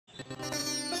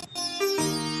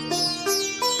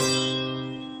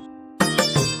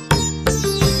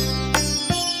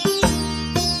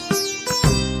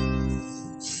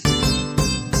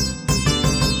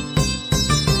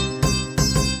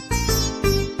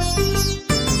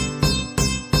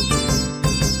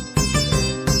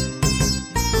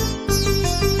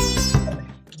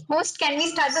host, can we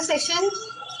start the session?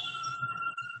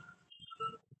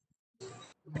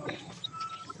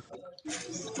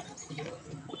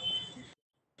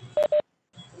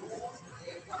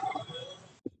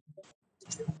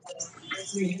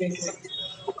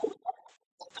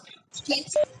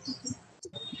 Yes.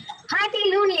 Hi,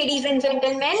 hello, ladies and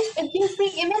gentlemen. It gives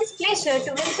me immense pleasure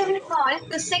to welcome you all to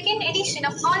the second edition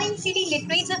of All in City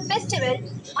Literature Festival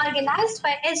organized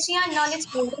by SGR Knowledge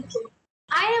Foundation.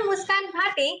 I am Muskan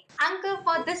Bhate, anchor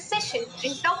for this session,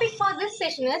 and topic for this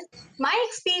session is my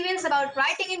experience about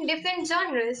writing in different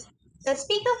genres. The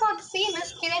speaker for the same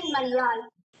is Kiran Manral.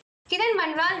 Kiran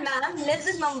Manral ma'am lives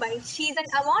in Mumbai. She is an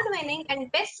award-winning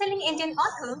and best-selling Indian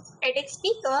author, TEDx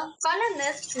speaker,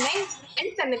 columnist, mentor,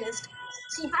 and feminist.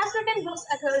 She has written books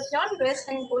across genres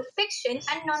in both fiction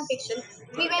and non-fiction.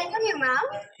 We welcome you, ma'am.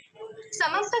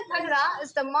 Samantak Bhadra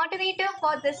is the moderator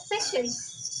for this session.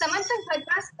 Samantak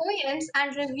Bhadra's poems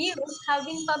and reviews have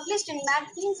been published in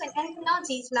magazines and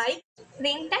anthologies like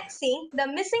Rain Taxi, The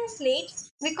Missing Slate,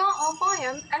 Recall a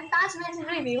Poem, and Taj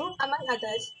Mahal Review, among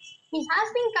others. He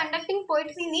has been conducting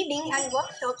poetry reading and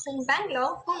workshops in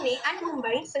Bangalore, Pune, and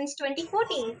Mumbai since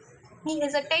 2014. He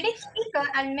is a TEDx speaker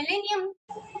and Millennium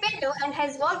Fellow and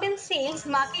has worked in sales,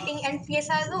 marketing, and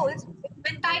CSR roles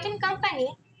with Titan Company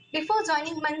before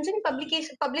joining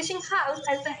Publishing House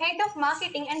as the head of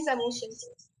marketing and promotions.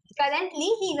 Currently,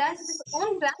 he runs his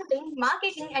own branding,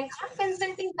 marketing, and art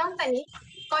consulting company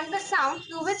called The Sound,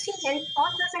 through which he helps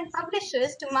authors and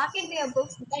publishers to market their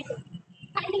books better.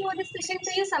 Handing over this session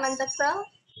to you, Samantak sir.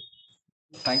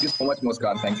 Thank you so much,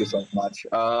 Muskan. Thank you so much.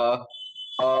 Uh,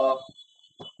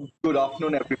 Good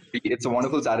afternoon, everybody. It's a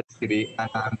wonderful Saturday today, and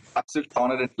I'm absolutely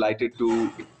honored and delighted to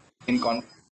be in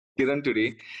conversation with Kiran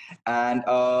today. And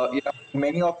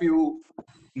many of you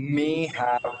may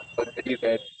have already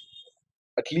read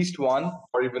at least one,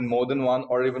 or even more than one,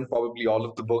 or even probably all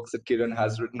of the books that Kiran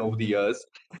has written over the years.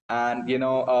 And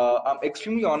I'm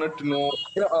extremely honored to know,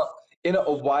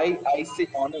 why I say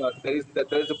honor. There is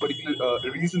a particular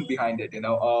reason behind it.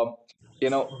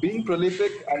 Being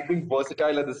prolific and being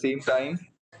versatile at the same time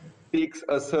takes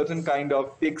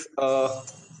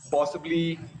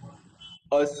possibly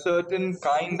a certain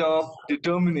kind of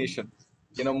determination,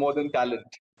 more than talent.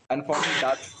 And for me,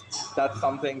 that's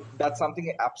something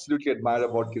I absolutely admire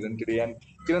about Kiran today. And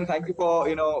Kiran, thank you for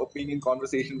being in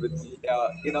conversation with me.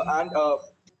 And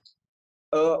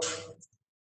uh,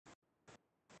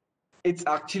 it's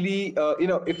actually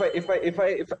if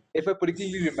I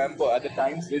particularly remember at the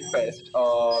Times Lit Fest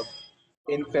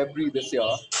in February this year,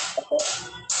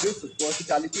 this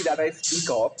versatility that I speak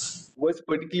of was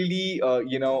particularly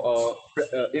it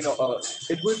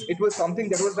was something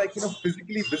that was like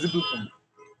physically visible for me.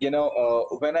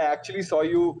 When I actually saw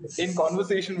you in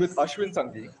conversation with Ashwin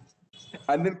Sanghi,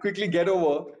 and then quickly get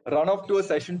over, run off to a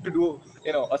session to do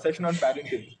a session on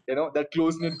parenting. That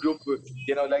close knit group,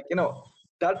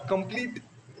 that complete.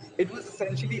 It was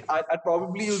essentially I'd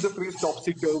probably use the phrase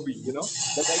topsy turvy.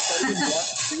 That I felt in one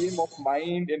frame of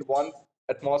mind, in one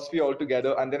atmosphere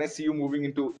altogether, and then I see you moving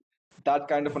into that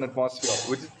kind of an atmosphere,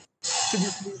 which is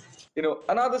absolutely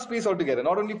another space altogether.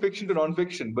 Not only fiction to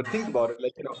non-fiction, but think about it,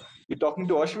 like you're talking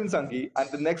to Ashwin Sanghi, and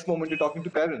the next moment you're talking to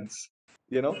parents.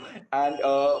 you know and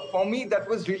for me, that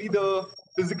was really the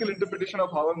physical interpretation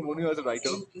of how I'm known you as a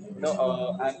writer.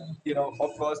 And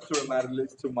of course, through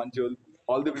Marilis, through Manjul,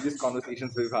 all the various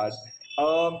conversations we've had.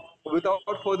 Without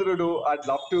further ado, I'd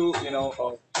love to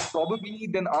probably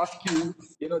then ask you.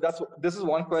 This is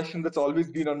one question that's always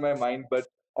been on my mind, but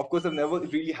of course I've never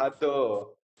really had the,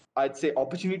 I'd say,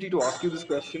 opportunity to ask you this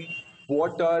question.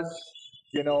 What does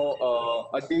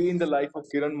a day in the life of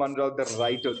Kiran Manral, the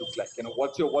writer, look like?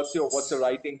 What's your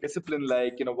writing discipline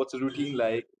like? What's a routine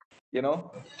like?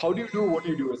 How do you do what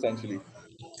you do essentially?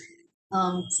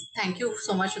 Um, Thank you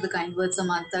so much for the kind words,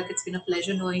 Samantak. It's been a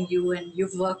pleasure knowing you, and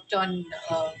you've worked on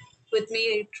with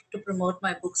me to promote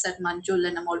my books at Manjul,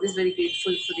 and I'm always very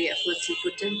grateful for the efforts you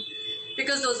put in,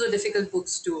 because those were difficult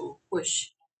books to push.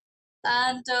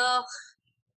 And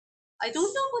I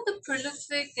don't know about the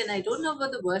prolific, and I don't know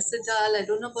about the versatile. I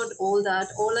don't know about all that.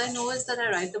 All I know is that I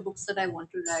write the books that I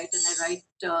want to write, and I write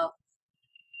the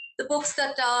books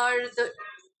that are the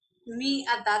me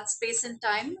at that space and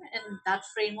time and that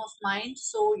frame of mind.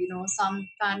 So,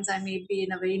 sometimes I may be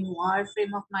in a very noir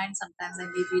frame of mind, sometimes I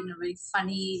may be in a very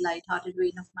funny, light-hearted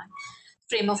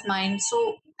frame of mind.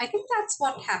 So I think that's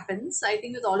what happens. I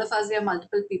think with all of us, we are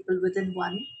multiple people within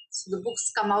one. So the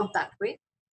books come out that way.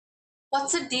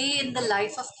 What's a day in the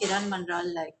life of Kiran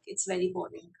Manral like? It's very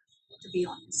boring, to be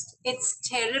honest. It's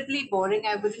terribly boring.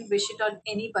 I wouldn't wish it on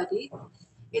anybody.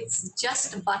 It's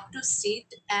just but to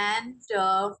sit and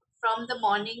from the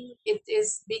morning, it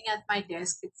is being at my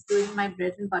desk. It's doing my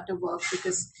bread and butter work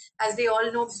because, as we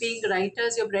all know, being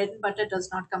writers, your bread and butter does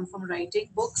not come from writing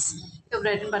books. Your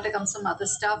bread and butter comes from other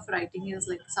stuff. Writing is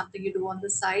like something you do on the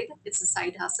side. It's a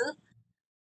side hustle.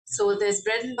 So there's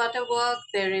bread and butter work.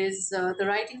 There is the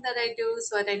writing that I do.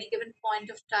 So at any given point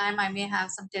of time, I may have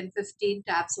some 10, 15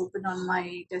 tabs open on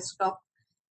my desktop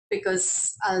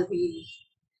because I'll be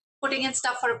putting in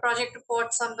stuff for a project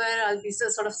report somewhere. I'll be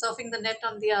sort of surfing the net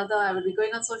on the other. I will be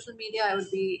going on social media. I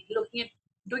will be looking at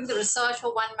doing the research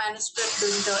for one manuscript,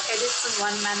 doing the edits in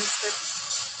one manuscript.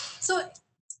 So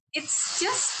it's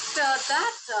just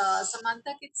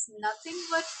Samantak, it's nothing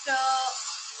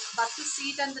but to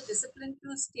sit and the discipline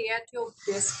to stay at your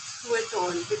desk through it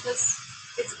all, because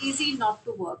it's easy not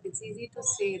to work. It's easy to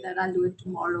say that I'll do it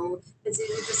tomorrow. It's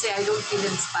easy to say I don't feel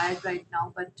inspired right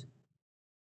now, but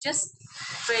just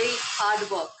very hard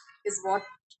work is what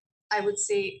I would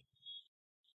say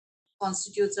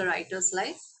constitutes a writer's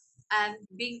life. And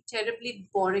being terribly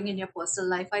boring in your personal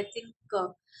life. I think,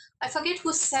 I forget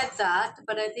who said that,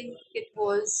 but I think it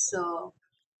was,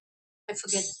 I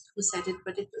forget who said it,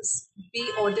 but it was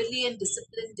be orderly and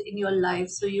disciplined in your life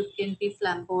so you can be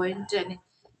flamboyant and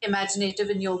imaginative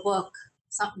in your work.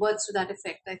 Some words to that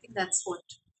effect. I think that's what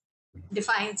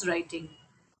defines writing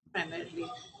primarily.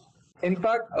 In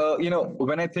fact,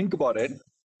 when I think about it,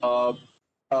 uh,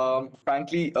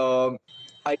 frankly,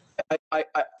 I,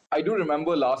 I do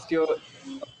remember last year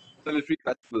the literary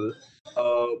festival.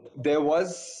 There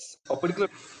was a particular,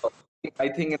 I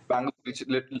think, in Bangalore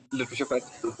Literature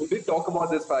Festival, who did talk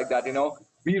about this fact that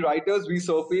we writers, we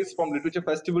surface from literature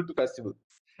festival to festival,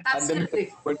 and then we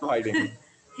Absolutely. go into hiding.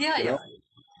 Yeah, You yeah. know,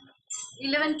 We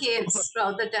live in caves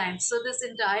throughout the time. So this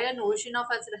entire notion of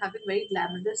us having very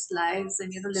glamorous lives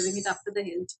and living it up to the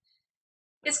hilt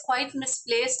is quite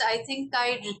misplaced. I think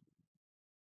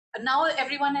now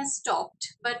everyone has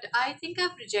stopped, but I think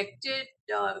I've rejected,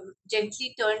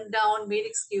 gently turned down, made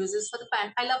excuses for the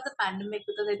I love the pandemic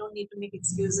because I don't need to make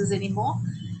excuses anymore.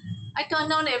 I turn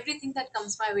down everything that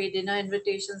comes my way: dinner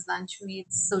invitations, lunch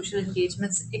meets, social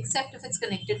engagements, except if it's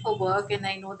connected for work and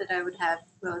I know that I would have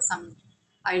some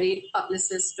irate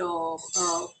publicist or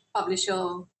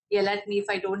publisher yell at me if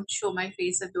I don't show my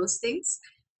face at those things.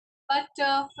 But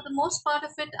for the most part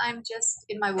of it, I'm just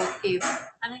in my work cave.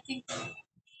 And I think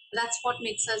that's what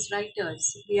makes us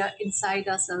writers. We are inside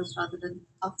ourselves rather than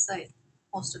outside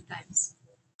most of times.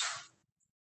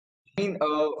 I mean,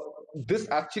 this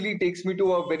actually takes me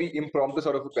to a very impromptu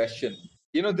sort of a question.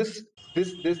 This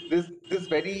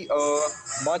very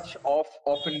much of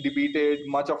often debated,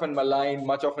 much often maligned,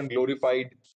 much often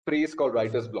glorified phrase called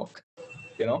writer's block.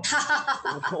 You know,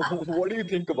 what do you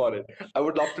think about it? I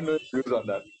would love to know your views on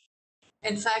that.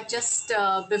 In fact, just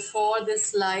before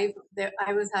this live,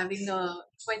 I was having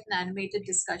quite an animated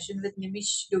discussion with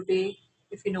Nimish Dubey.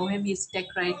 If you know him, he's a tech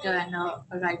writer and a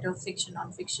writer of fiction,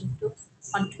 non-fiction too,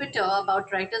 on Twitter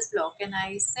about writer's block. And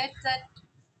I said that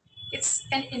it's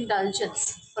an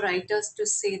indulgence for writers to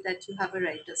say that you have a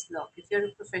writer's block. If you're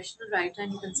a professional writer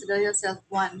and you consider yourself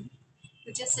one,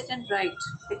 you just sit and write,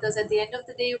 because at the end of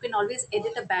the day, you can always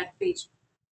edit a bad page.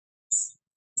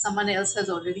 Someone else has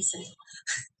already said,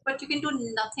 but you can do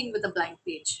nothing with a blank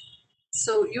page.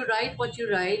 So you write what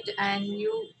you write, and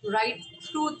you write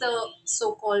through the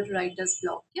so-called writer's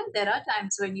block. Yeah, there are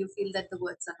times when you feel that the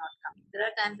words are not coming. There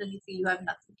are times when you feel you have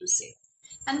nothing to say,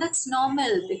 and that's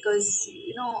normal because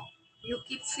you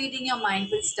keep feeding your mind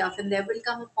with stuff, and there will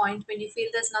come a point when you feel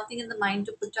there's nothing in the mind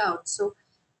to put out. So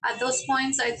at those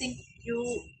points, I think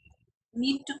you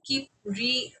need to keep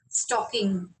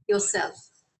restocking yourself,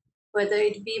 whether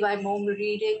it be by more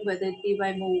reading, whether it be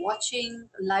by more watching,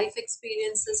 life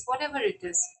experiences, whatever it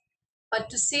is. But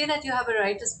to say that you have a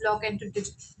writer's block and to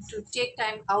take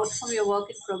time out from your work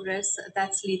in progress,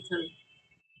 that's lethal,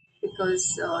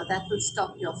 because that will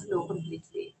stop your flow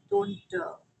completely.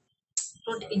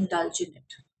 Don't indulge in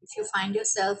it. If you find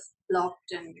yourself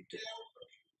blocked and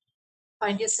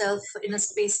find yourself in a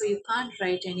space where you can't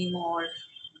write anymore,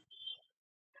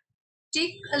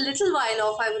 take a little while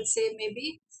off. I would say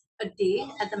maybe a day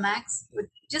at the max. But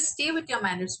just stay with your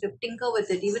manuscript, tinker with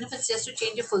it, even if it's just to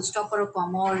change a full stop or a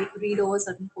comma or read over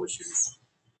certain portions.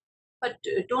 But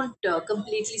don't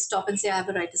completely stop and say, I have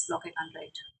a writer's block, I can't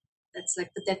write. That's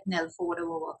like the death knell for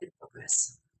whatever work in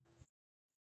progress.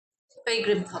 Very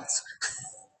grim thoughts.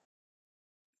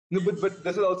 No, but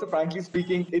this is also, frankly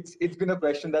speaking, it's been a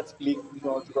question that's plagued me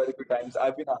also quite a few times.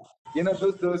 I've been,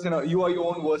 those you are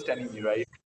your own worst enemy, right?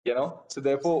 So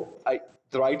therefore,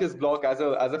 the writer's block as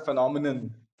a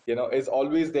phenomenon, is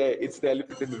always there. It's the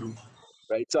elephant in the room,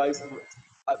 right? So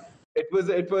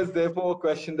it was therefore a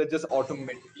question that just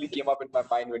automatically came up in my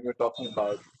mind when you're talking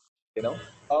about, you know.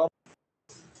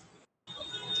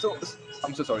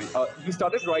 I'm so sorry. You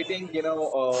started writing, right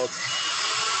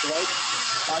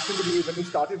back in the day when you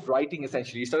started writing.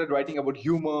 Essentially, you started writing about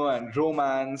humor and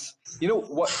romance. You know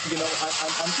what? I'm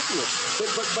curious. But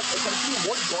essentially,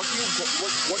 what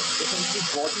essentially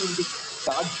got you into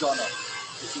that genre?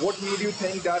 What made you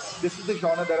think that this is the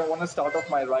genre that I want to start off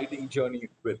my writing journey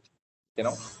with? You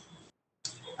know.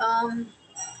 Um,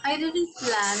 I didn't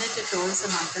plan it at all,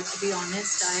 Samantha, to be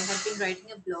honest. I had been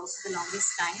writing a blog for the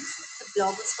longest time. The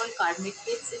blog was called Karmic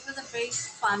Kids. It was a very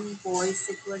fun voice.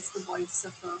 It was the voice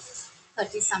of a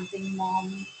 30 something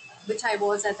mom, which I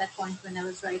was at that point when I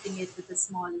was writing it with a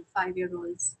small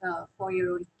 5-year-old,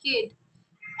 4-year-old kid.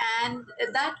 And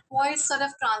that voice sort of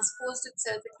transposed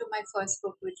itself into my first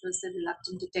book, which was The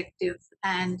Reluctant Detective,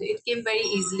 and it came very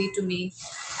easily to me.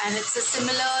 And it's a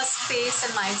similar space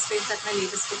and mind space that my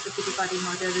latest book, The Kitty Party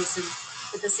Murder, is in,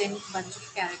 with the same bunch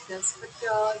of characters. But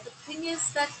the thing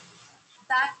is that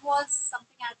that was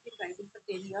something I've been writing for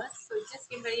 10 years, so it just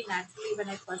came very naturally when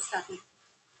I first started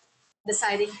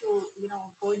deciding to,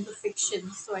 go into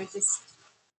fiction. So I just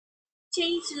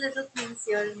changed little things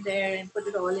here and there and put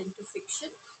it all into fiction.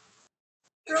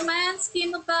 Romance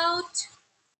came about.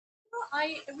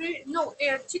 No,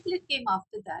 Chiclet came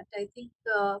after that. I think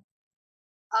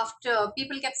after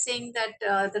people kept saying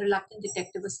that the Reluctant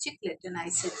Detective was Chiclet, and I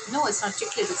said, no, it's not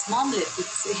Chiclet, it's Momlet,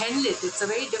 it's Henlit. It's a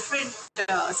very different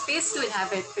space to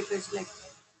inhabit because, like,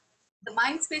 the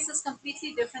mind space is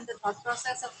completely different. The thought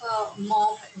process of a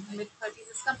mom in her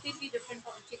mid-30s is completely different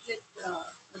from a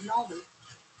Chiclet novel.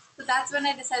 So that's when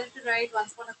I decided to write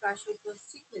Once Upon a Crush, which was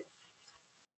Chiclet.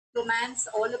 Romance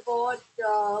All Aboard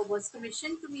was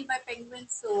commissioned to me by Penguin.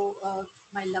 So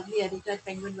my lovely editor at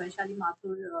Penguin, Vaishali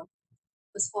Mathur,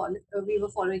 we were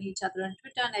following each other on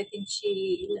Twitter, and I think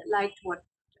she liked what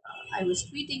I was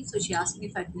tweeting. So she asked me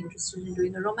if I'd be interested in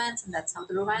doing a romance, and that's how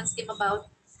the romance came about.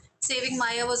 Saving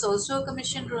Maya was also a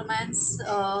commissioned romance,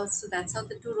 so that's how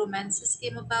the two romances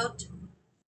came about.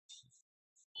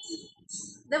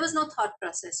 There was no thought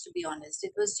process, to be honest.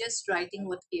 It was just writing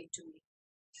what came to me.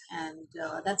 And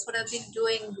that's what I've been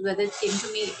doing, whether it came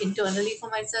to me internally for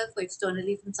myself or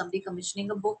externally from somebody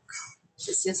commissioning a book.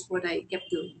 It's just what I kept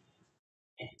doing.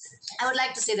 I would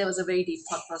like to say there was a very deep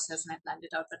thought process and I planned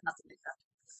it out, but nothing like that.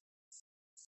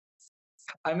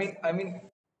 I mean,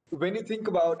 when you think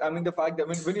about, the fact that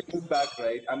when you look back,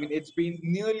 right? I mean, it's been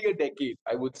nearly a decade,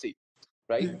 I would say,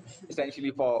 right?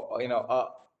 Essentially, for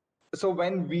so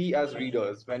when we as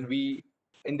readers, when we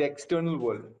in the external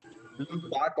world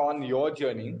look back on your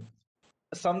journey,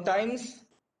 sometimes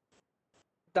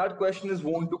that question is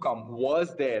wont to come.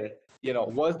 Was there a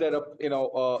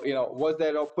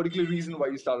particular reason why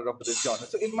you started off with this genre?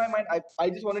 So in my mind, I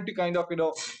just wanted to kind of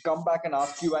come back and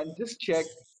ask you and just check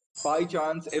by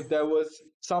chance if there was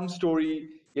some story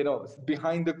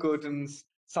behind the curtains,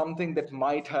 something that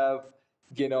might have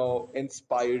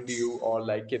inspired you, or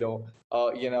like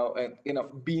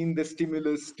and been the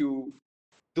stimulus to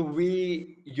the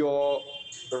way your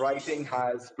writing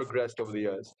has progressed over the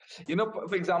years.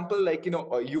 For example, like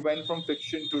you went from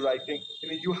fiction to writing.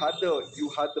 You had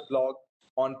the blog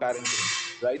on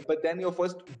parenting, right? But then your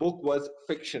first book was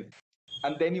fiction,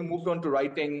 and then you moved on to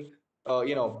writing,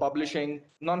 publishing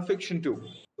non-fiction too.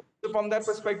 So from that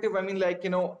perspective, I mean, like,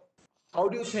 how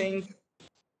do you think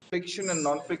fiction and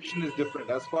non-fiction is different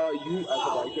as far you as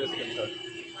a writer is concerned?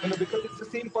 Because it's the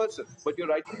same person, but you're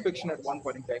writing fiction at one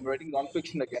point in time, writing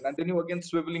non-fiction again, and then you're again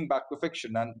swiveling back to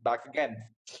fiction and back again.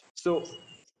 So,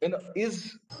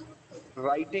 is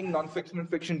writing non-fiction and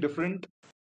fiction different,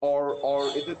 or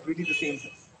is it really the same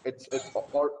thing?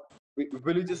 Or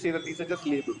will you just say that these are just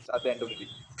labels at the end of the day?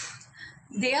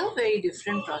 They are very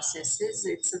different processes.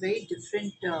 It's a very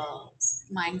different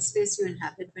mind space you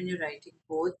inhabit when you're writing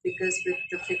both, because with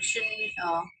the fiction,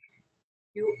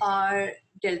 you are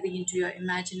delving into your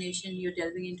imagination, you're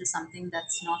delving into something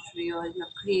that's not real, you're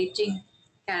creating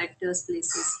characters,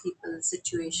 places, people,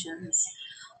 situations,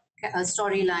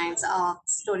 storylines,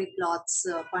 arcs, story plots,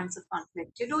 points of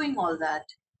conflict. You're doing all that.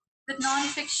 With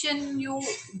nonfiction, you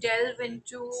delve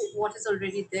into what is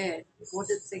already there, what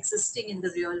is existing in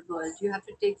the real world. You have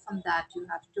to take from that. You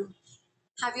have to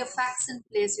have your facts in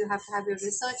place. You have to have your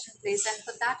research in place. And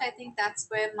for that, I think that's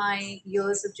where my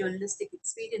years of journalistic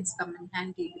experience come in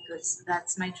handy, because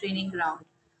that's my training ground.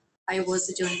 I was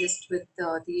a journalist with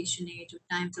the Asian Age, with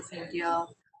Times of India,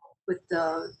 with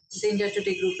the India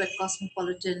Today group at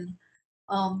Cosmopolitan.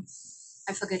 Um,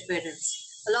 I forget where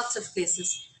else. Lots of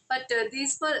places. But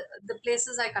these were the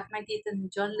places I cut my teeth in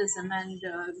journalism, and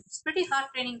it's pretty hard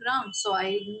training ground. So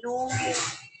I know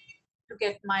to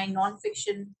get my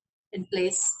non-fiction in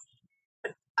place.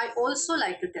 But I also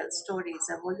like to tell stories.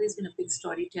 I've always been a big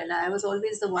storyteller. I was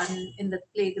always the one in the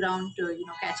playground,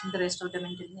 catching the rest of them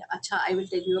and telling, "Acha, I will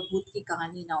tell you a bhoot ki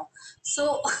kahani now."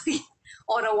 So,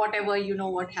 or a whatever,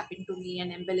 what happened to me,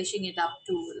 and embellishing it up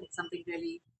to like something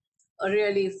really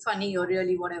funny or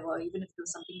really whatever, even if it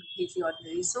was something completely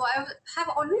ordinary. So I have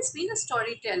always been a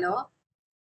storyteller,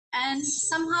 and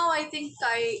somehow I think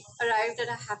I arrived at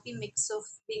a happy mix of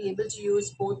being able to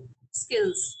use both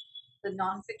skills, the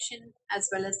non-fiction as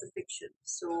well as the fiction.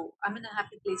 So I'm in a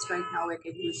happy place right now. I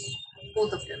can use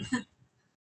both of them.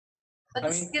 But I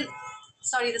mean,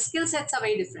 the skill sets are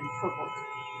very different for both.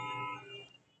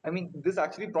 this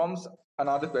actually prompts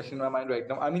another question in my mind right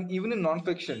now. Even in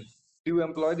nonfiction, do you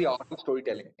employ the art of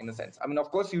storytelling in a sense?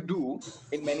 Of course, you do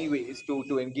in many ways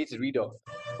to engage the reader,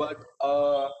 but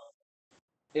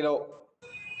you know,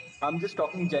 I'm just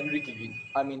talking generically.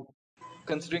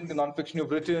 Considering the nonfiction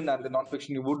you've written and the nonfiction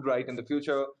you would write in the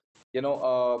future,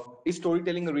 is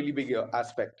storytelling a really big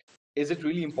aspect? Is it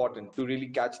really important to really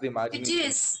catch the It imagination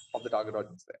is. of the target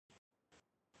audience there?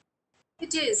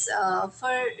 It is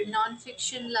for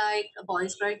non-fiction like A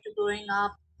Boy's Bride to Growing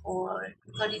Up, or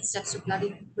 13 Steps to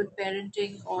Bloody Good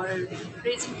Parenting, or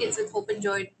Raising Kids with Hope and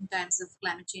Joy in Times of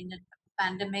Climate Change and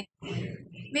Pandemic.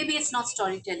 Maybe it's not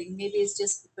storytelling, maybe it's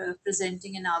just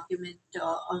presenting an argument,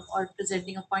 or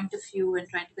presenting a point of view and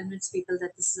trying to convince people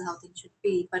that this is how things should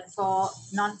be. But for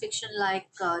non-fiction like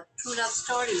true love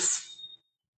stories,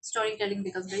 storytelling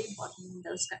becomes very important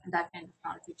in that kind of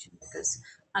nonfiction, because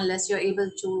unless you're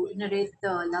able to narrate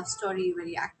the love story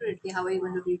very accurately, how are you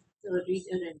going to read the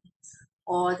reader in?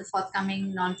 Or the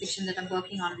forthcoming nonfiction that I'm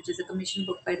working on, which is a commission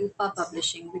book by Rupa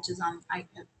Publishing, which is on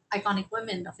iconic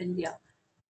women of India.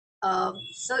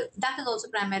 So that is also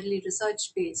primarily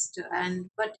research based,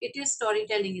 and but it is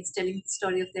storytelling. It's telling the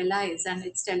story of their lives, and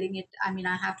it's telling it. I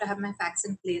have to have my facts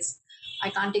in place.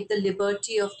 I can't take the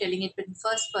liberty of telling it in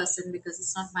first person because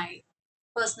it's not my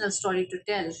personal story to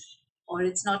tell, or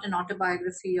it's not an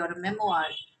autobiography or a memoir.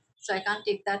 So I can't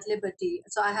take that liberty.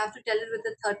 So I have to tell it with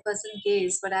a third person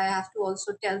gaze, but I have to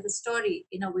also tell the story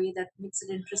in a way that makes it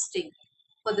interesting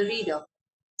for the reader.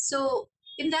 So,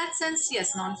 in that sense,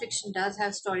 yes, nonfiction does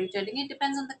have storytelling. It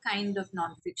depends on the kind of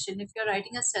nonfiction. If you're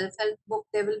writing a self help book,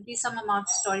 there will be some amount of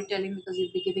storytelling because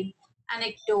you'll be giving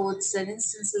anecdotes and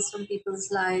instances from people's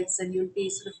lives, and you'll be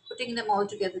sort of putting them all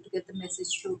together to get the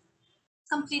message through.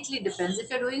 Completely depends. If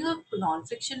you're doing a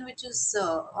nonfiction which is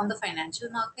on the financial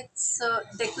markets,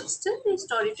 there could still be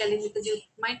storytelling because you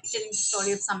might be telling the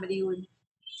story of somebody who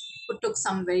took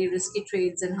some very risky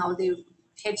trades and how they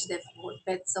hedge their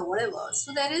bets or whatever.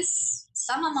 So there is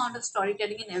some amount of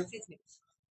storytelling in everything,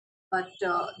 but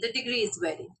the degree is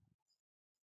varied.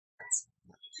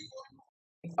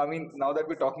 Now that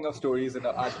we're talking of stories, and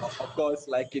of course,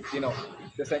 like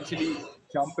essentially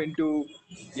jump into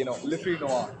literary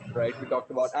noir, right? We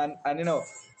talked about, and and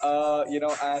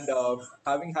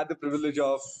having had the privilege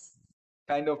of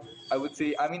kind of, I would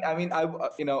say,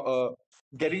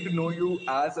 getting to know you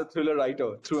as a thriller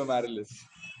writer through Amaryllis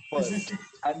first,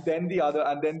 and then the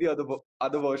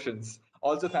other versions.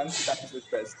 Also, thanks to Times with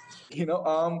Best.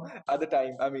 At the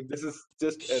time, this is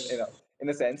just in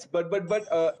a sense, but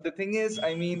the thing is,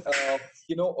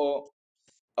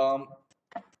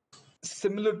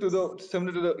 similar to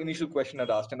the initial question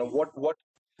I'd asked, what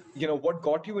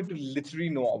got you into literary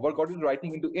noir? What got you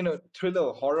writing into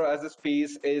thriller horror as a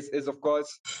space is of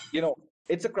course,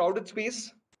 it's a crowded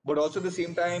space, but also at the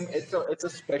same time it's a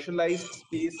specialized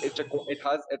space. It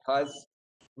has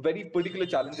very particular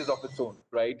challenges of its own,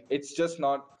 right? It's just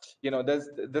not,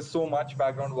 there's so much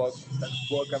background work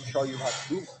I'm sure you've had to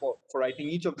do for writing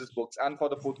each of these books and for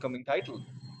the forthcoming title.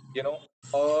 You know,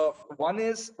 one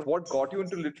is what got you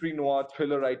into literary noir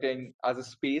thriller writing as a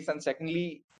space, and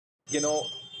secondly, you know,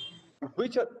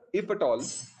 which are, if at all,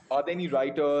 are there any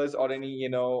writers or any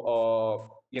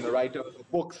writers or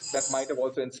books that might have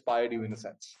also inspired you in a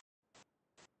sense?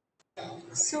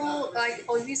 So I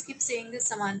always keep saying this,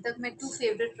 Samantak. My two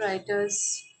favorite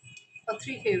writers, or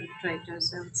three favorite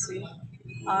writers, I would say,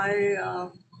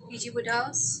 are P.G.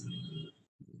 Woodhouse,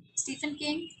 Stephen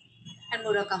King, and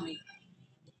Murakami.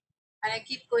 And I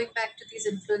keep going back to these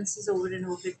influences over and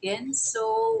over again.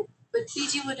 So with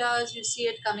P.G. Woodhouse, you see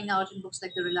it coming out in books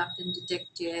like The Reluctant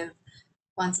Detective,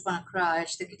 Once Upon a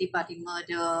Crush, The Kitty Party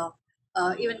Murder,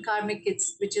 even Karmic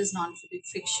Kids, which is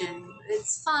non-fiction.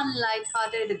 It's fun,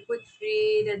 light-hearted, a quick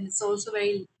read, and it's also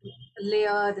very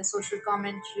layered, a social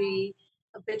commentary,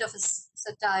 a bit of a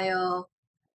satire,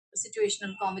 a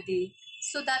situational comedy.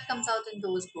 So that comes out in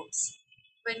those books.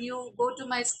 when you go to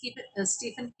my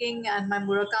Stephen King and my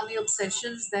Murakami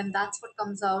obsessions, then that's what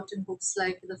comes out in books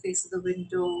like The Face of the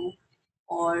Window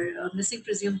or Missing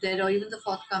Presumed Dead, or even the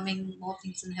forthcoming More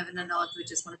Things in Heaven and Earth,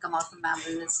 which is going to come out from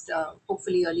Mammalist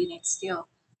hopefully early next year.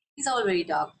 These are all very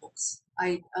dark books.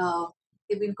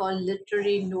 They've been called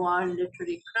literary noir,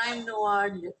 literary crime noir,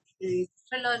 literary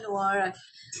thriller noir.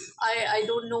 I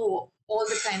don't know all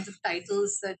the kinds of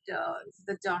titles that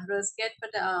the genres get,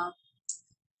 but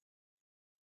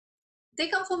they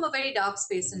come from a very dark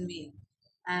space in me,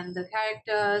 and the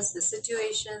characters, the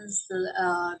situations,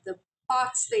 the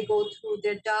paths they go through,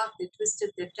 they're dark, they're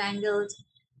twisted, they're tangled.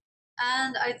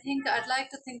 And I think I'd like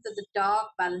to think that the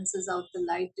dark balances out the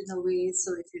light in a way.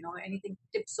 So if anything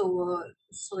tips over,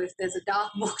 so if there's a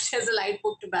dark book, there's a light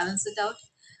book to balance it out.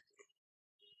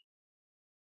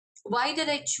 Why did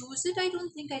I choose it? I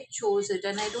don't think I chose it,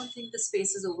 and I don't think the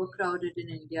space is overcrowded in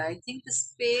India. I think the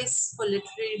space for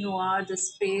literary noir, the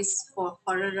space for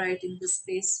horror writing, the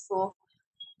space for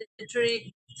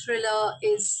literary thriller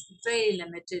is very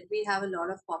limited. We have a lot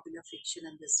of popular fiction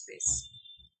in this space.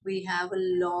 We have a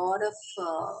lot of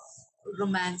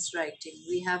romance writing.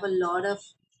 We have a lot of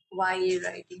YA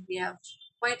writing. We have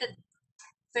quite a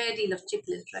fair deal of chick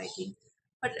lit writing.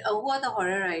 But who are the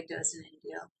horror writers in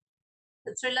India?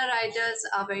 The thriller writers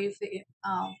are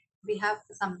we have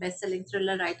some best-selling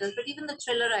thriller writers, but even the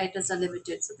thriller writers are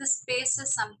limited. So this space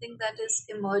is something that is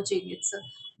emerging. It's a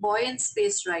buoyant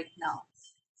space right now,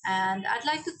 and I'd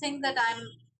like to think that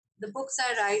the books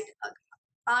I write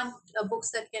aren't books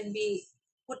that can be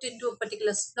put into a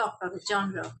particular slot or a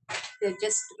genre. They're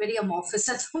just very amorphous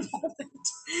at the moment.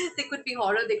 They could be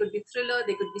horror, they could be thriller,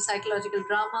 they could be psychological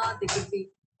drama, they could be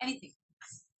anything.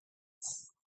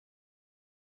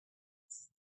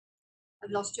 I've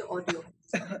lost your audio.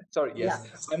 Sorry,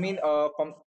 yes. Yeah. I mean,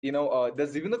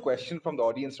 there's even a question from the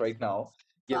audience right now,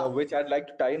 Wow. which I'd like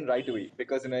to tie in right away,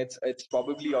 because it's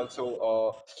probably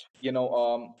also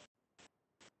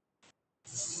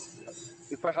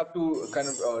if I have to kind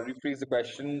of rephrase the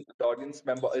question, the audience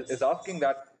member is asking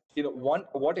that,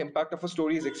 what impact of a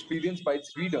story is experienced by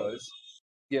its readers.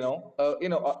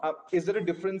 Is there a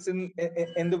difference in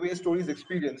the way a story is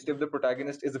experienced if the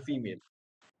protagonist is a female?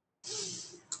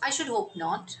 I should hope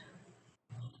not.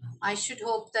 I should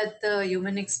hope that the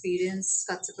human experience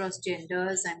cuts across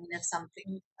genders. I mean, if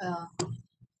something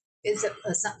is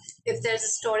if there's a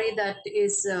story that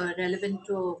is relevant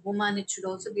to a woman, it should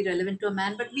also be relevant to a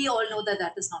man. But we all know that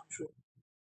that is not true.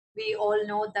 We all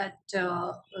know that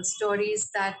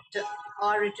stories that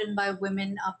are written by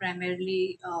women are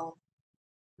primarily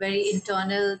very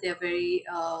internal.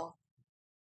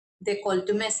 They're called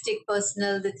domestic,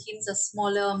 personal. The themes are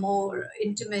smaller, more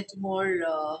intimate,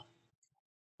 more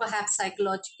perhaps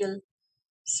psychological.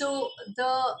 So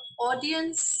the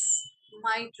audience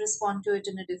might respond to it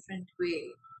in a different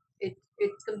way. It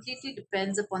completely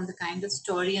depends upon the kind of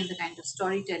story and the kind of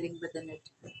storytelling within it.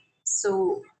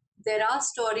 So there are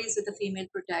stories with a female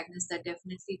protagonist that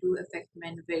definitely do affect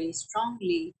men very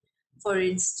strongly. For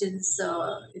instance,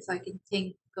 if I can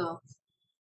think,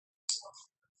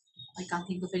 I can't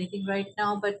think of anything right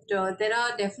now, but there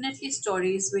are definitely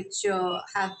stories which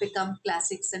have become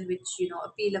classics and which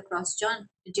appeal across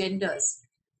genders.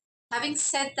 Having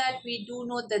said that, we do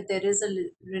know that there is a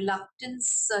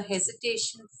reluctance, a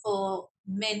hesitation for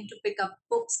men to pick up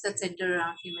books that center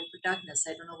around female protagonists.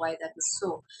 I don't know why that is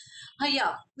so.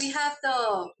 Yeah, we have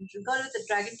the girl with the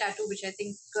dragon tattoo, which I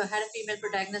think had a female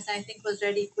protagonist. And I think was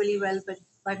read equally well, but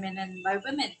by men and by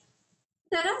women.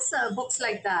 There are books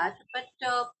like that, but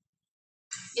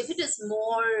if it is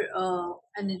more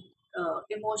an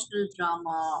emotional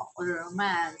drama or a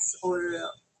romance or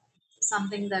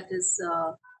something that is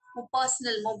more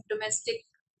personal, more domestic,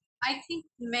 I think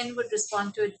men would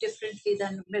respond to it differently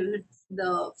than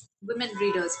the women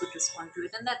readers would respond to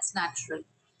it, and that's natural.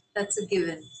 That's a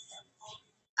given.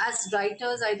 As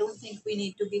writers, I don't think we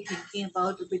need to be thinking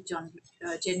about which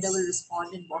gender will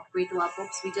respond in what way to our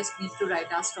books. We just need to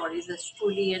write our stories as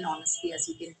truly and honestly as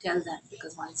we can tell them,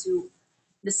 because once you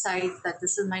decide that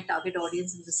this is my target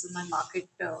audience and this is my market,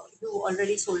 you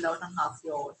already sold out on half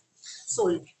your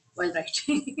soul while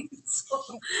writing.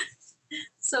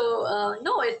 So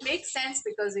no, it makes sense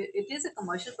because it is a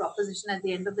commercial proposition at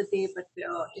the end of the day. But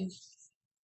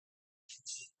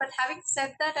having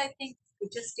said that, I think we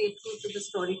just stay true to the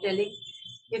storytelling.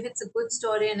 If it's a good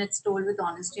story and it's told with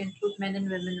honesty and truth, men and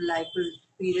women alike will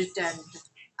read it and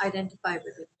identify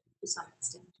with it to some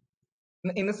extent.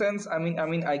 In a sense,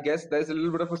 I guess there's a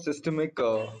little bit of a systemic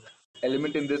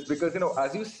element in this, because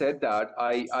as you said that,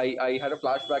 I had a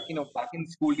flashback, back in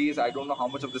school days. I don't know how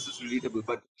much of this is relatable,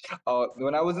 but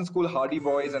when I was in school, Hardy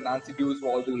Boys and Nancy Drews were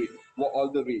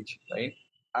all the rage, right?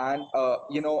 And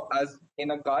as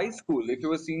in a guy's school, if you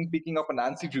were seen picking up a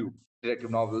Nancy Drew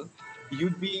detective novel,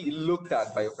 you'd be looked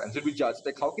at by your friends. You'd be judged,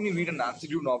 like, how can you read a Nancy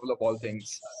Drew novel of all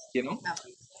things, you know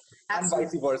and vice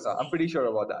Absolutely. versa. I'm pretty sure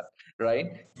about that,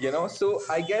 right? So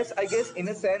I guess in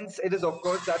a sense, it is, of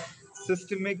course, that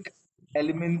systemic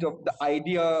element of the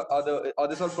idea, or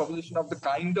this whole proposition of the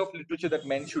kind of literature that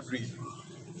men should read,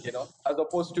 as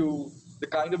opposed to the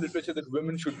kind of literature that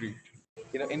women should read.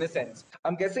 In a sense,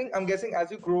 I'm guessing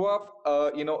as you grow up,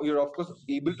 you're of course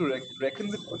able to reckon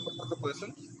with purpose as a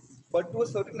person, but to a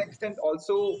certain extent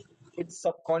also, it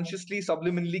subconsciously,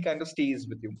 subliminally kind of stays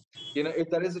with you. If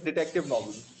there is a detective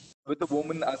novel with a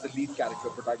woman as a lead character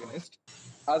protagonist,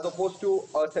 as opposed to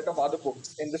a set of other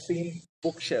books in the same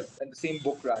bookshelf and the same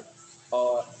book rack,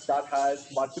 that has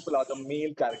multiple other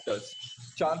male characters,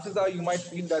 chances are you might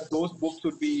feel that those books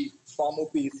would be far more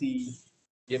pacey,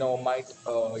 might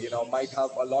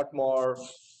have a lot more,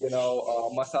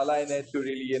 masala in it to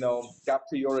really,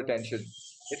 capture your attention.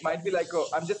 It might be like,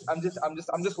 I'm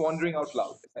just wondering out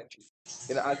loud, essentially,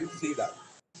 as you say that.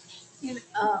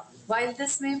 While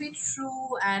this may be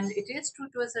true, and it is true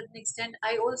to a certain extent,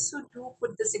 I also do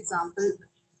put this example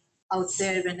out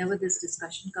there whenever this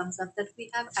discussion comes up, that we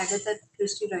have Agatha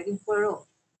Christie writing Poirot,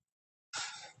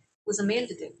 who's a male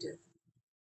detective.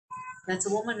 That's a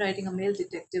woman writing a male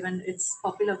detective, and it's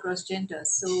popular across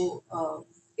genders. So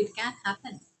it can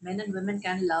happen. Men and women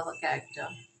can love a character,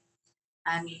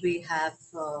 and we have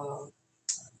so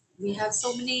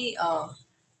many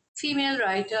female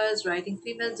writers writing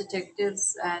female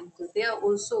detectives, and they are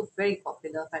also very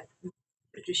popular.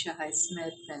 Patricia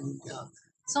Highsmith and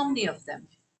so many of them.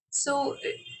 So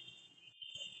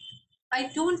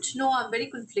I don't know. I'm very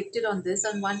conflicted on this.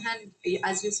 On one hand,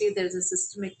 as you say, there's a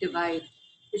systemic divide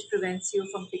which prevents you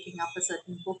from picking up a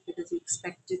certain book because you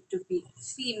expect it to be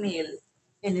female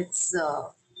in its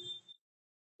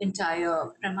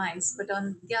entire premise. But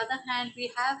on the other hand,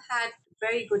 we have had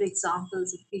very good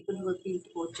examples of people who appeal to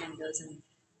both genders. And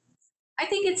I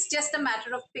think it's just a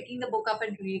matter of picking the book up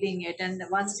and reading it. And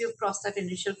once you've crossed that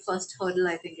initial first hurdle,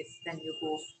 I think then you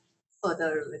go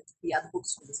further with the other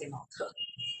books from the same author.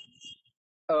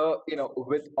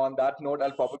 With on that note,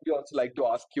 I'll probably also like to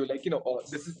ask you, like,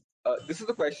 this is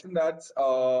a question that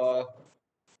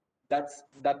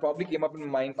probably came up in my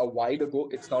mind a while ago.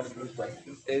 It's not a new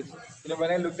question. Is, when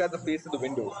I looked at the face of the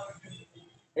window,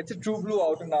 it's a true blue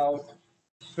out and out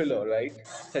thriller, right?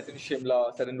 Set in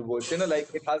Shimla, set in the woods. Like,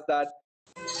 it has that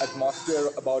atmosphere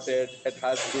about it. It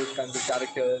has those kinds of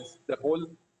characters. The whole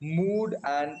mood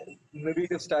and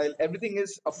narrative style, everything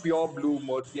is a pure blue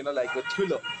mode. Like a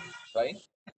thriller, right?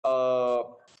 Uh,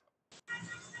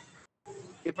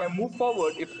 if I move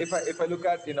forward, if I look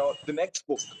at, the next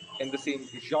book in the same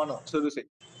genre, so to say,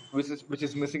 which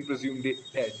is Missing Presumed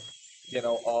Dead,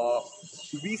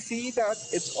 we see that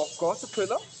it's of course a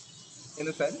thriller in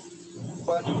a sense,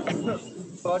 but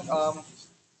but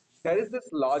there is this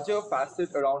larger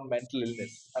facet around mental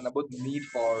illness and about the need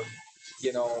for,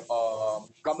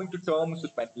 coming to terms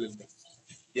with mental illness.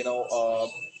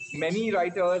 Many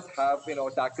writers have,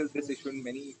 tackled this issue in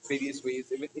many various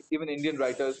ways, even Indian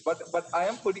writers. But I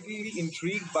am particularly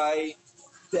intrigued by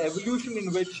the evolution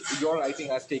in which your writing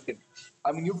has taken.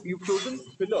 I mean, you've chosen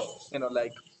thriller,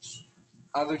 like,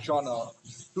 as a genre,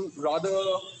 to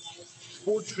rather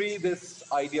portray this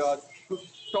idea, to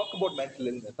talk about mental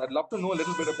illness. I'd love to know a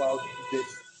little bit about this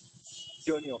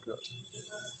journey of yours.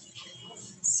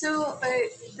 So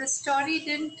the story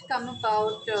didn't come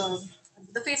about.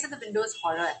 The Face of the Window is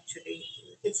horror, actually.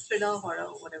 It's thriller, horror,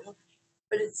 whatever,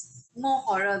 but it's more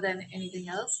horror than anything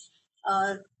else.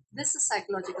 This is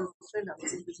psychological thriller,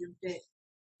 Missing Presumed Dead,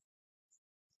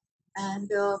 and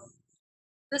the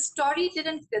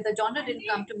genre didn't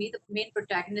come to me. The main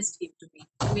protagonist came to me.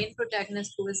 The main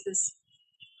protagonist, who is this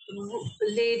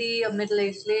lady, a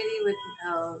middle-aged lady with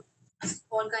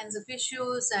all kinds of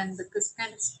issues, and the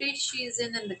kind of space she's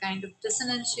in and the kind of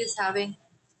dissonance she's having.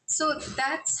 So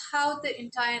that's how the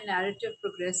entire narrative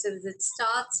progresses. It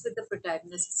starts with the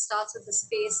protagonist. It starts with the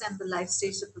space and the life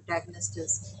stage the protagonist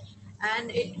is.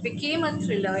 And it became a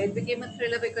thriller. It became a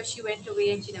thriller because she went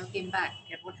away and she never came back.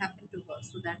 And what happened to her?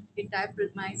 So that entire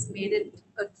premise made it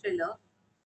a thriller,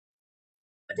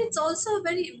 but it's also a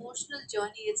very emotional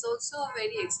journey. It's also a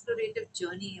very explorative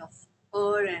journey of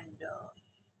her and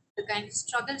the kind of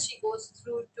struggle she goes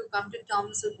through to come to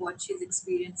terms with what she's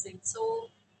experiencing. So,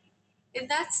 in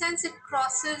that sense, it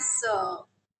crosses.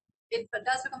 It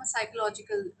does become a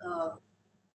psychological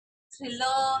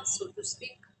thriller, so to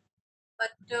speak.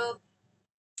 But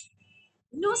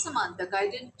no, Samantak, I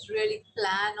didn't really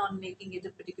plan on making it a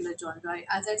particular genre.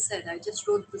 As I said, I just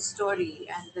wrote the story,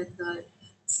 and then the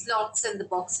slots and the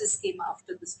boxes came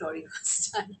after the story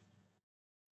was done.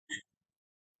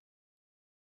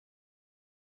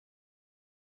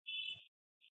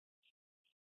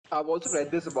 I've also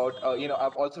read this about,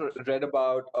 I've also read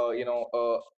about,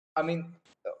 I mean,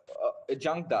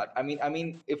 junk that.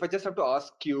 If I just have to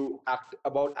ask you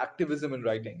about activism in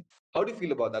writing, how do you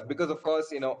feel about that? Because of course,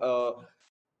 there are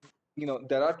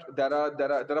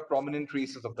prominent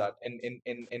traces of that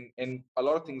in a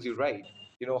lot of things you write.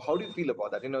 How do you feel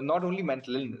about that? Not only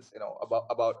mental illness,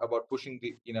 about pushing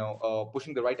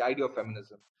pushing the right idea of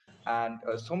feminism, and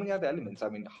so many other elements.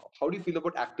 How do you feel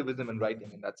about activism and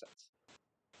writing in that sense?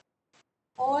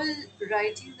 All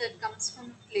writing that comes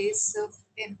from a place of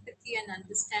empathy and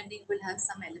understanding will have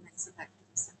some elements of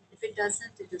activism. If it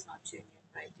doesn't, it is not genuine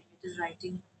writing. It is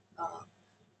writing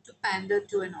to pander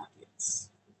to an audience.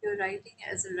 If you're writing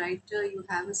as a writer, you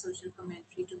have a social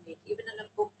commentary to make. Even in a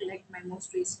book like my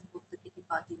most recent book, The Kitty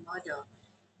Party Murder,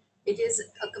 it is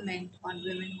a comment on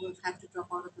women who have had to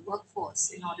drop out of the workforce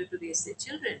in order to raise their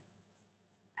children.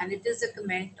 And it is a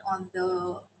comment on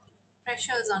the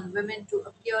pressures on women to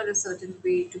appear a certain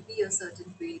way, to be a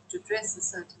certain way, to dress a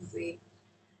certain way.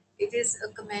 It is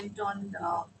a comment on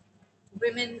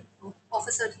women of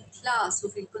a certain class who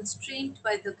feel constrained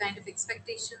by the kind of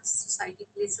expectations society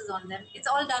places on them. It's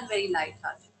all done very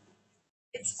lighthearted.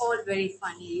 It's all very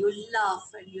funny. You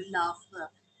laugh and you laugh.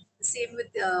 The same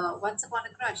with Once Upon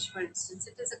a Crush, for instance.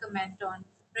 It is a comment on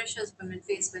pressures women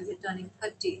face when they're turning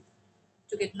 30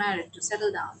 to get married, to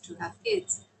settle down, to have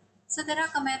kids. So there are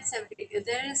comments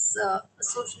there is a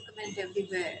social comment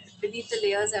everywhere. Beneath the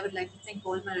layers, I would like to think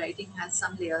all my writing has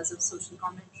some layers of social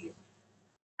commentary.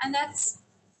 And that's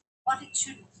what it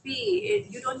should be.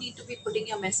 You don't need to be putting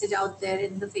your message out there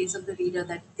in the face of the reader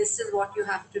that this is what you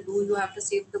have to do. You have to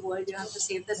save the world. You have to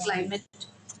save the climate.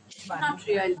 Not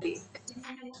really.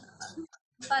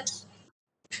 But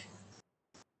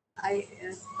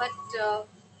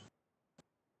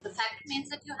the fact remains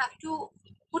that you have to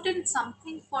put in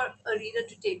something for a reader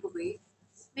to take away.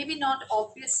 Maybe not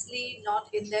obviously,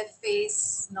 not in their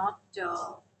face, not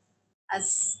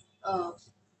as a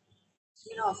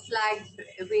flag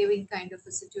waving kind of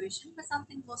a situation, but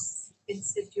something more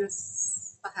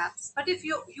insidious, perhaps. But if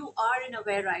you are an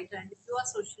aware writer and if you are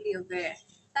socially aware,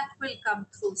 that will come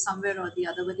through somewhere or the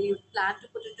other, whether you plan to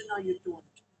put it in or you don't.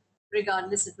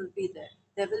 Regardless, it will be there.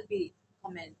 There will be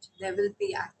comment. There will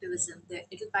be activism.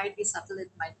 It might be subtle.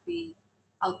 It might be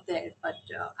out there. But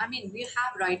we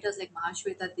have writers like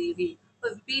Mahashweta Devi who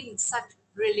have been such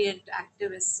brilliant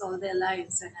activists all their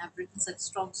lives and have written such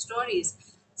strong stories.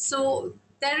 So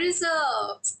there is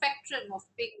a spectrum of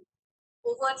being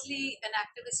overtly an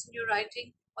activist in your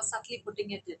writing or subtly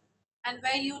putting it in. And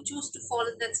where you choose to fall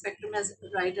in that spectrum as a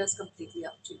writer is completely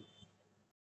up to you.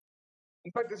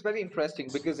 In fact, it's very interesting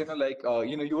because you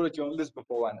were a journalist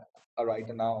before and a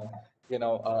writer now.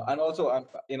 And also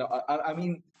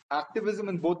activism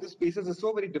in both the spaces is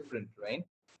so very different, right?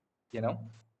 You know,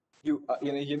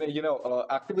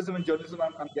 activism and journalism.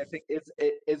 I'm guessing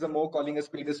is a more calling a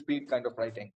speed kind of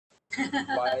writing.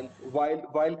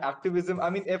 While activism,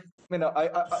 if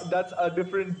that's a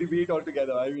different debate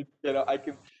altogether. I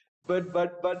can,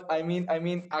 but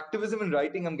activism in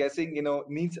writing, I'm guessing,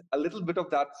 needs a little bit of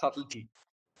that subtlety,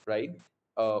 right?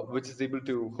 Which is able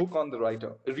to hook on the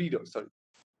reader. Sorry.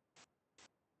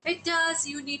 It does.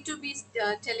 You need to be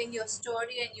telling your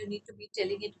story and you need to be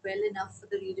telling it well enough for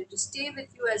the reader to stay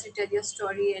with you as you tell your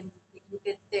story and you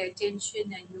get their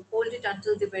attention and you hold it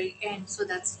until the very end. So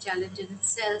that's a challenge in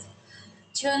itself.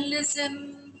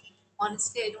 Journalism,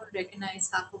 honestly, I don't recognize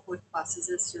half of what passes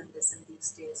as journalism these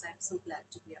days. I'm so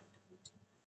glad to be out of it,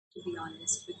 to be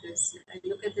honest, because I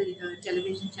look at the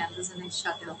television channels and I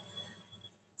shudder.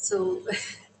 So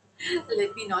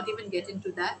let me not even get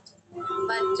into that.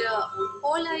 But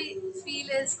all I feel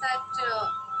is that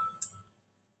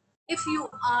if you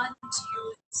aren't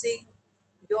using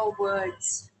your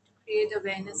words to create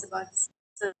awareness about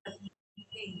certain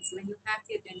things, when you have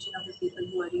the attention of the people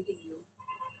who are reading you,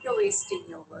 you're wasting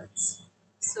your words.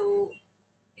 So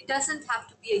it doesn't have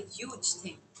to be a huge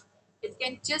thing. It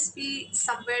can just be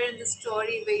somewhere in the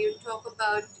story where you talk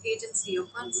about agency or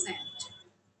consent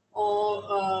or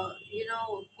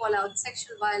call out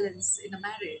sexual violence in a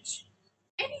marriage.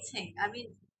 Anything.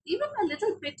 Even a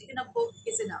little bit in a book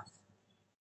is enough.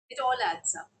 It all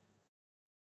adds up.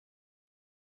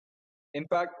 In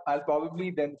fact, I'll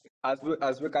probably, then, as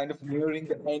we're kind of nearing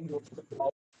the end of,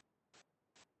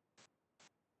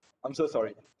 I'm so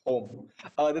sorry. Home.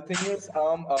 The thing is,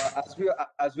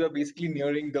 as we are basically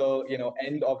nearing the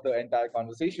end of the entire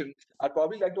conversation, I'd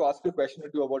probably like to ask you a question or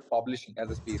two about publishing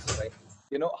as a space, right?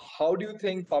 How do you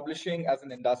think publishing as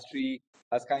an industry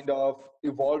has kind of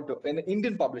evolved in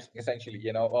Indian publishing, essentially?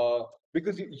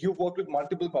 Because you've worked with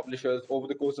multiple publishers over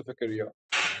the course of a career.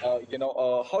 How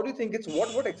do you think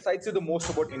what excites you the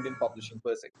most about Indian publishing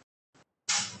per se?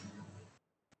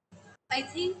 I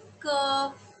think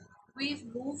we've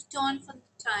moved on from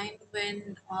the time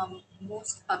when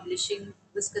most publishing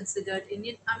was considered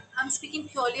Indian. I'm speaking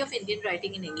purely of Indian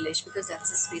writing in English because that's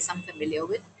the space I'm familiar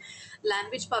with.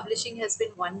 Language publishing has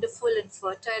been wonderful and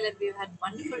fertile, and we've had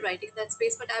wonderful writing in that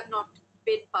space, but I've not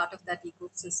been part of that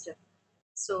ecosystem.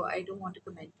 So I don't want to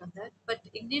comment on that. But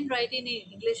Indian writing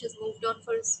in English has moved on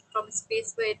from a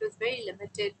space where it was very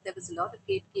limited. There was a lot of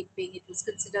gatekeeping. It was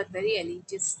considered very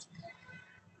elitist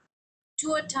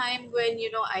to a time when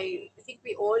I think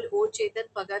we all owe Chetan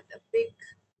Bhagat a big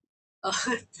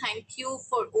thank you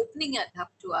for opening it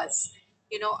up to us.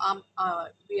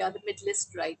 We are the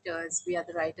mid-list writers. We are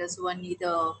the writers who are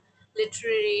neither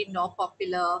literary nor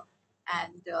popular,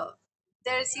 and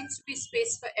there seems to be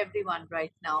space for everyone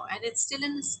right now. And it's still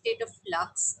in a state of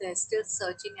flux. They're still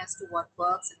searching as to what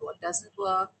works and what doesn't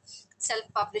work.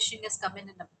 Self-publishing has come in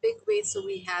a big way, so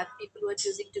we have people who are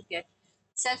choosing to get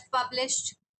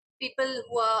self-published. People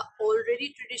who are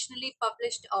already traditionally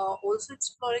published are also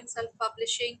exploring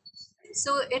self-publishing,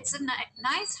 so it's a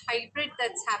nice hybrid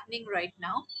that's happening right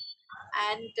now,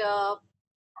 and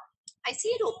I see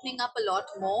it opening up a lot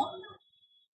more.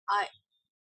 I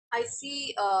i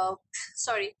see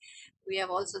sorry, we have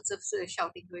all sorts of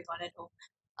shouting going on at home.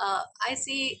 I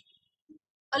see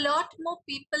a lot more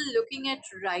people looking at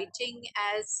writing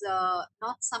as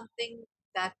not something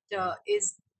that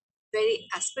is very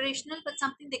aspirational, but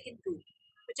something they can do,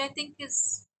 which I think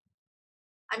is,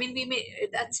 I mean, we may,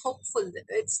 that's hopeful.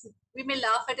 We may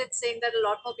laugh at it saying that a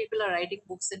lot more people are writing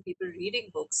books than people reading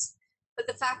books. But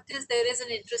the fact is, there is an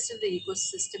interest in the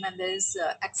ecosystem, and there is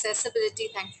accessibility.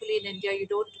 Thankfully, in India, you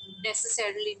don't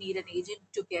necessarily need an agent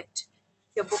to get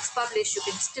your books published. You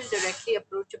can still directly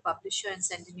approach a publisher and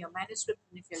send in your manuscript.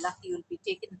 And if you're lucky, you'll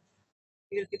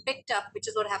be picked up, which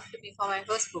is what happened to me for my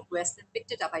first book. Weston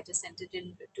picked it up. I just sent it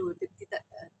in to Dipti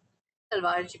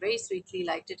Talwar. She very sweetly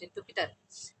liked it and took it up.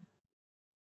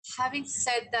 Having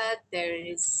said that, there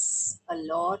is a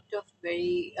lot of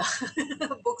very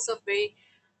books of very,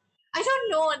 I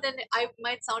don't know, and then I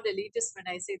might sound elitist when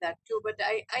I say that too, but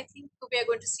I think we are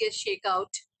going to see a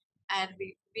shakeout, and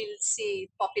we'll see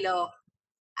popular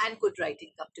and good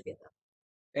writing come together.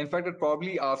 In fact, I'd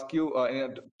probably ask you,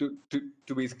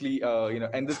 to basically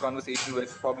end this conversation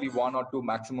with probably one or two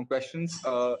maximum questions.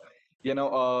 Could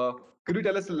you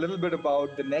tell us a little bit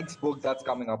about the next book that's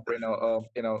coming up?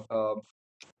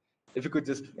 If you could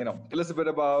just tell us a bit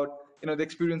about the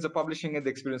experience of publishing it, the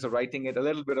experience of writing it, a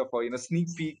little bit of a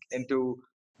sneak peek into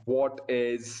what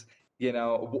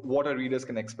our readers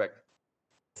can expect.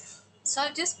 So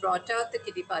I've just brought out the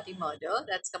Kitty Party Murder.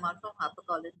 That's come out from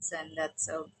HarperCollins, and that's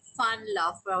a fun,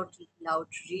 laugh out loud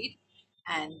read.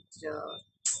 And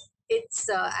it's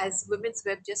as Women's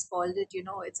Web just called it,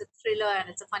 it's a thriller and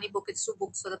it's a funny book. It's two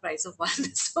books for the price of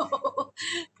one. So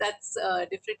that's a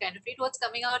different kind of read. What's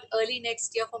coming out early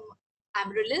next year from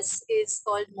Amaryllis is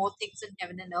called More Things in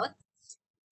Heaven and Earth.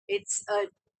 It's a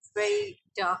very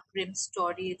dark, grim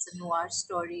story. It's a noir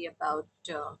story about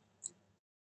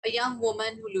a young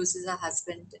woman who loses her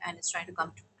husband and is trying to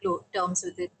come to terms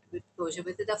with it, with closure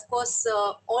with it. Of course,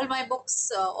 all my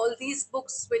books, all these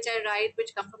books which I write,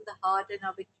 which come from the heart and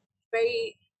are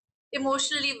very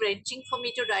emotionally wrenching for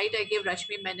me to write, I gave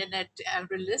Rashmi Menon at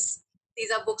Amaryllis.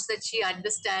 These are books that she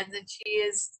understands, and she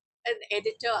is an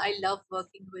editor I love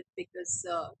working with because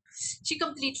she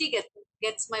completely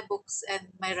gets my books and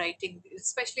my writing,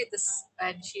 especially this,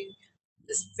 and she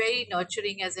is very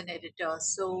nurturing as an editor.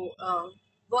 So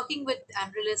working with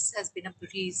Amaryllis has been a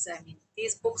breeze. I mean,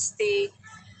 these books,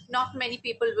 not many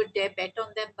people would dare bet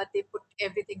on them, but they put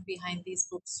everything behind these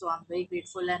books. So I'm very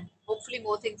grateful, and hopefully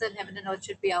More Things in Heaven and Earth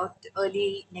should be out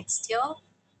early next year.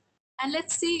 And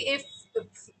let's see if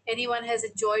anyone has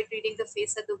enjoyed reading The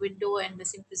Face at the Window and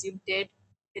Missing Presumed Dead.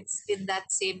 It's in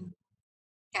that same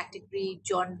category,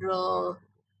 genre,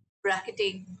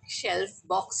 bracketing, shelf,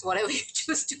 box, whatever you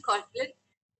choose to call it.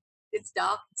 It's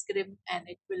dark, it's grim, and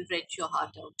it will wrench your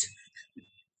heart out.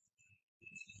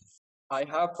 I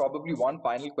have probably one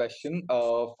final question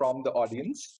from the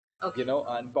audience, Okay.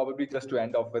 and probably just to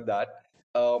end off with that.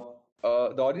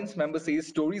 The audience member says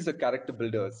stories are character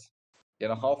builders.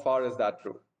 How far is that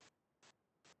true?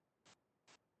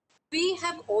 We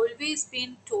have always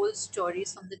been told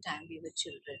stories from the time we were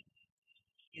children.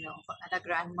 at our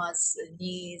grandma's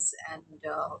knees. And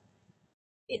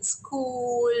in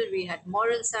school, we had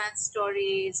moral science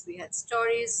stories. We had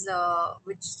stories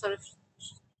which sort of,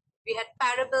 we had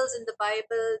parables in the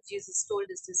Bible. Jesus told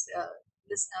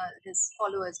his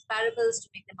followers parables to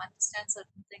make them understand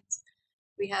certain things.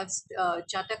 We have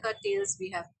Jataka tales. We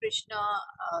have Krishna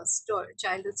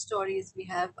childhood stories. We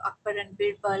have Akbar and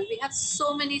Birbal. We have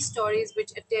so many stories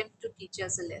which attempt to teach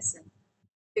us a lesson.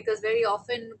 Because very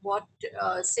often, what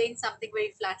saying something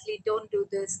very flatly, don't do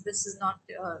this. This is not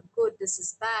good. This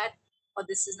is bad, or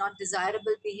this is not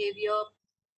desirable behavior.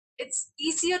 It's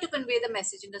easier to convey the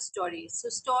message in a story. So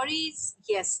stories,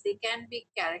 yes, they can be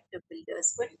character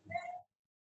builders, but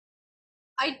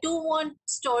I don't want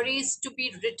stories to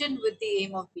be written with the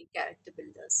aim of being character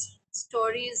builders.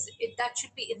 Stories, that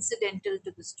should be incidental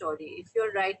to the story. If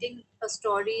you're writing a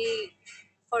story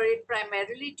for it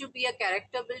primarily to be a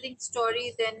character building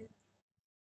story, then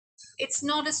it's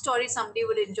not a story somebody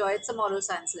would enjoy. It's a moral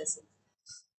science lesson.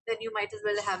 Then you might as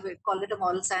well call it a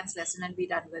moral science lesson and be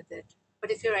done with it.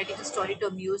 But if you're writing a story to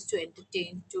amuse, to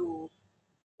entertain, to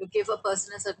give a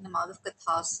person a certain amount of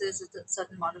catharsis, a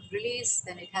certain amount of release,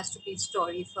 then it has to be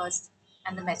story first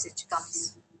and the message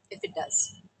comes if it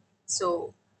does.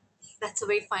 So that's a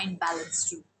very fine balance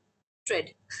to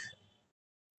tread.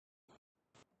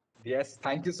 Yes,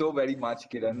 thank you so very much,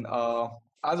 Kiran.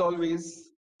 As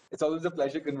always, it's always a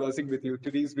pleasure conversing with you.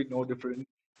 Today's been no different.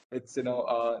 It's,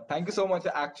 thank you so much.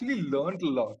 I actually learned a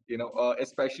lot,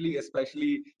 especially,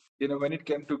 when it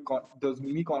came to those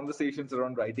mini conversations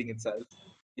around writing itself.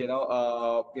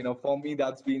 For me,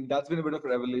 that's been a bit of a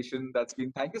revelation.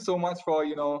 Thank you so much for,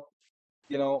 you know,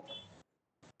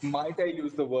 might I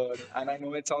use the word, and I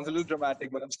know it sounds a little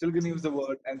dramatic, but I'm still going to use the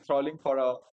word enthralling for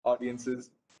our audiences.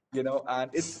 And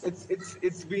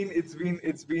it's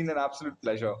been an absolute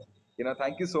pleasure.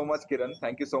 Thank you so much, Kiran.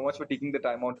 Thank you so much for taking the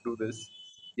time out to do this.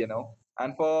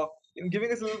 And for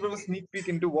giving us a little bit of a sneak peek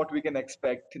into what we can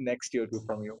expect next year too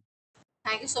from you.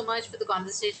 Thank you so much for the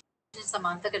conversation,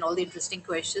 Samantak, and all the interesting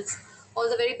questions. All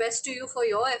the very best to you for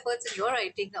your efforts in your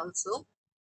writing also.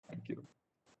 Thank you.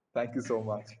 Thank you so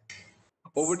much.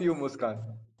 Over to you, Muskan.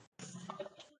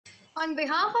 On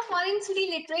behalf of Orange City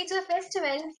Literature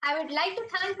Festival, I would like to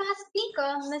thank our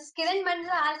speaker, Ms. Kiran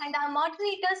Manral, and our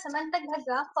moderator, Samantak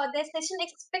Bhadra, for their session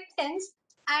expectance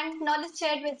and knowledge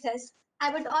shared with us. I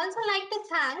would also like to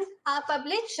thank our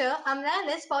publisher,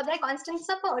 Amralis, for their constant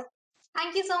support.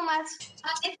 Thank you so much.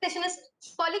 Our next session is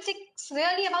politics,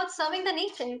 really about serving the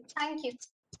nation. Thank you.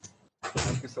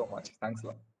 Thank you so much. Thanks a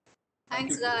lot. Thank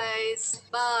Thanks, you, Kiran. guys.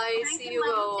 Bye. Thank See you, you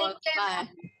ma'am. all. Take care, Bye. ma'am.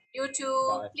 You too.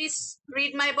 Bye. Please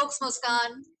read my books,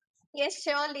 Muskan. Yes,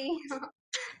 surely.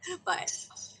 Bye.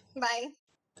 Bye.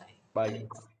 Bye.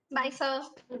 Bye, sir.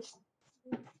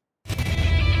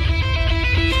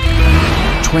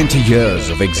 20 years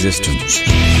of existence.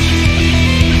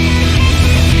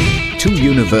 2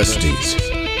 universities.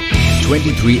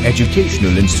 23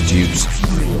 educational institutes.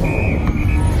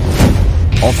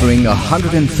 Offering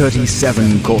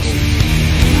 137 courses.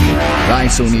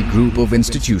 Raisoni Group of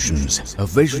Institutions. A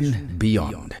vision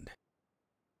beyond.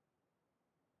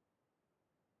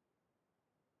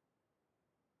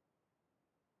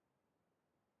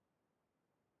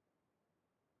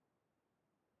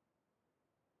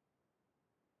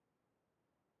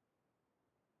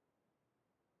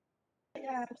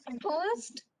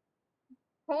 Host?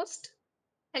 Host?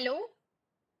 Hello?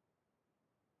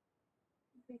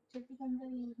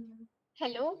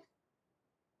 Hello?